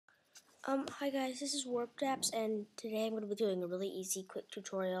Hi guys, this is WarpedApps, and today I'm going to be doing a really easy, quick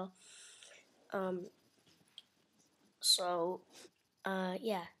tutorial. Yeah,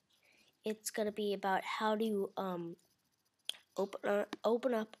 it's going to be about how to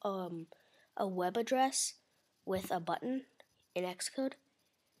open up a web address with a button in xcode,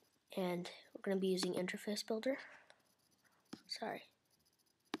 and we're going to be using Interface Builder. Sorry.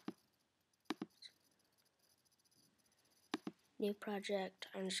 New project.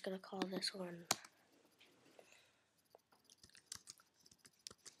 I'm just going to call this one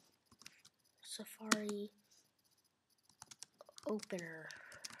Safari Opener.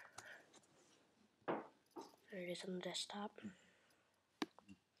 There it is on the desktop.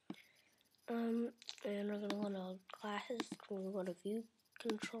 And we're going to go to classes. We're going to go to view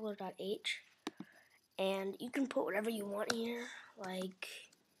controller.h, and you can put whatever you want here, like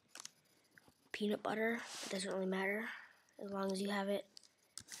peanut butter. It doesn't really matter as long as you have it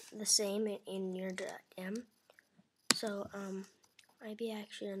the same in your .m. So IB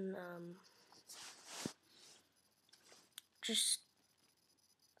action, just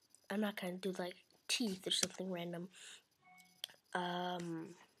I'm not gonna do like teeth or something random. That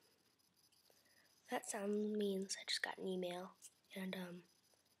sound means I just got an email, and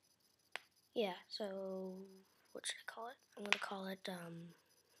yeah. So what should I call it? I'm gonna call it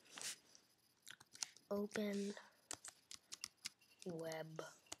open web.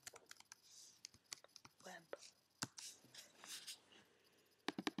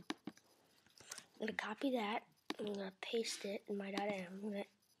 I'm going to copy that. I'm going to paste it in my .m. I'm going to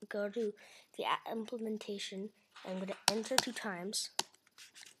go to the implementation. I'm going to enter 2 times.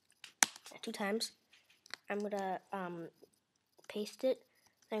 2 times. I'm going to paste it.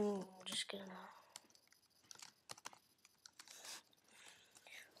 I'm just going to...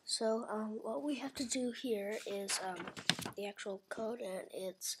 So what we have to do here is the actual code, and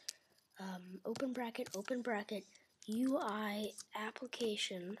it's open bracket, UI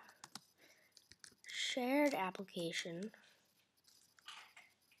application, shared application,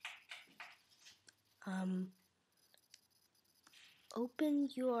 open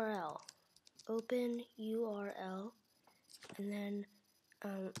URL, and then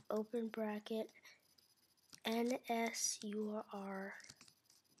open bracket, NSURL,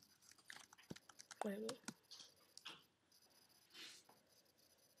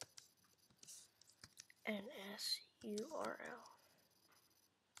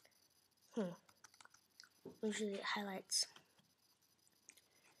 usually it highlights.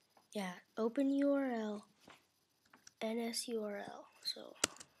 Yeah, open URL, NSURL. So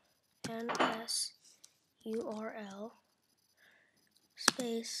NSURL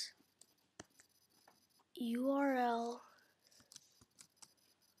space URL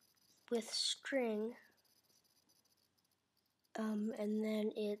with string, and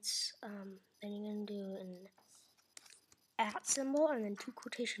then it's then you're gonna do an @ symbol and then 2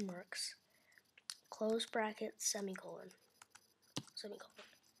 quotation marks, close bracket, semicolon.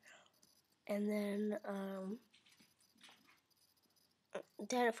 And then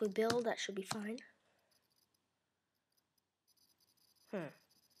if we build, that should be fine.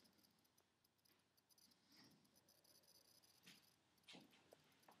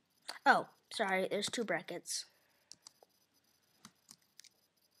 Oh, sorry, there's 2 brackets.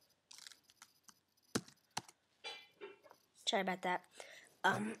 Sorry about that.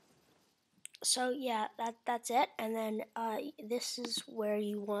 So yeah, that's it. And then this is where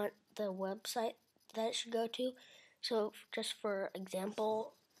you want the website that it should go to. So just for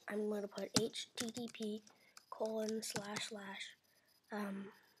example, I'm going to put http://www.apple.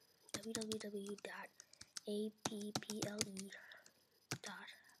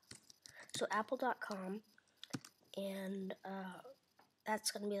 So apple.com, and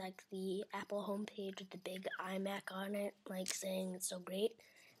that's going to be like the Apple homepage with the big iMac on it, like saying it's so great.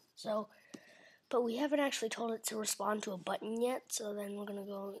 So, but we haven't actually told it to respond to a button yet, so then we're going to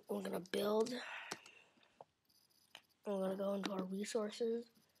build. We're going to go into our resources.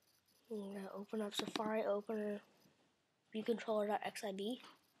 We're going to open up Safari Opener, viewcontroller.xib.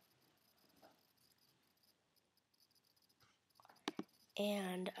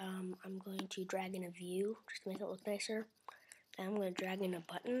 And I'm going to drag in a view just to make it look nicer. And I'm going to drag in a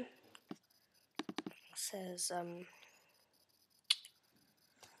button. It says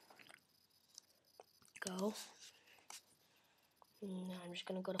go. And I'm just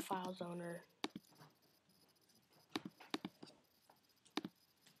going to go to File Zoner.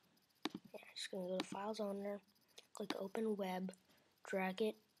 Yeah, just going to go to File Zoner, click Open Web, drag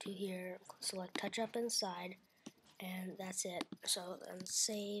it to here, select Touch Up Inside, and that's it. So then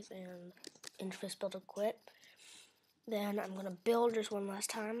save and Interface Builder quit. Then I'm gonna build just one last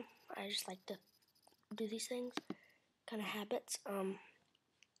time. I just like to do these things, kind of habits. And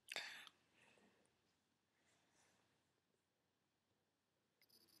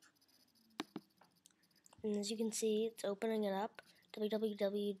as you can see, it's opening it up,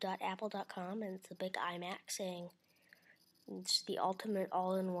 www.apple.com, and it's a big iMac saying it's the ultimate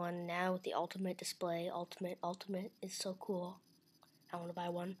all-in-one now with the ultimate display. Ultimate is so cool. I want to buy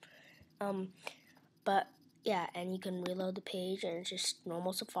one. But yeah, and you can reload the page, and it's just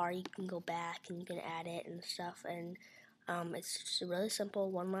normal Safari. You can go back and you can add it and stuff, and it's just really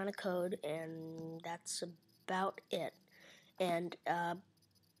simple, one line of code, and that's about it. And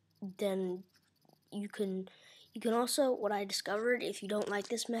then you can also, what I discovered, if you don't like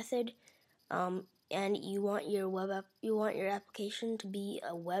this method, and you want your application to be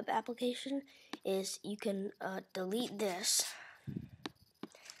a web application, is you can delete this.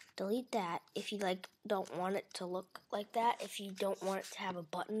 Delete that if you don't want it to look like that, if you don't want it to have a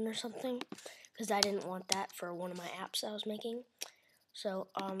button or something, because I didn't want that for one of my apps I was making. So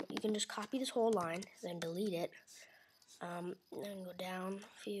you can just copy this whole line, then delete it, then go down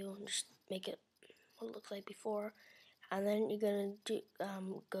a few and just make it what it looked like before, and then you're gonna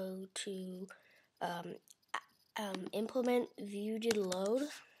go to implement view did load.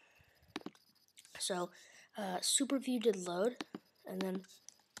 So super view did load, and then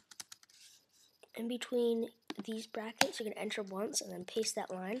in between these brackets, you're going to enter once and then paste that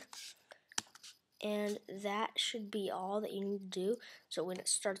line. And that should be all that you need to do. So when it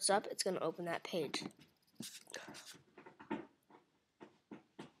starts up, it's going to open that page.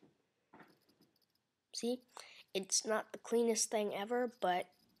 See? It's not the cleanest thing ever, but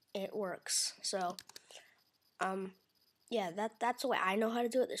it works. So, yeah, that's the way I know how to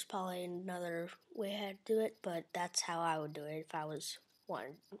do it. There's probably another way how to do it, but that's how I would do it if I was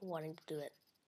wanting to do it.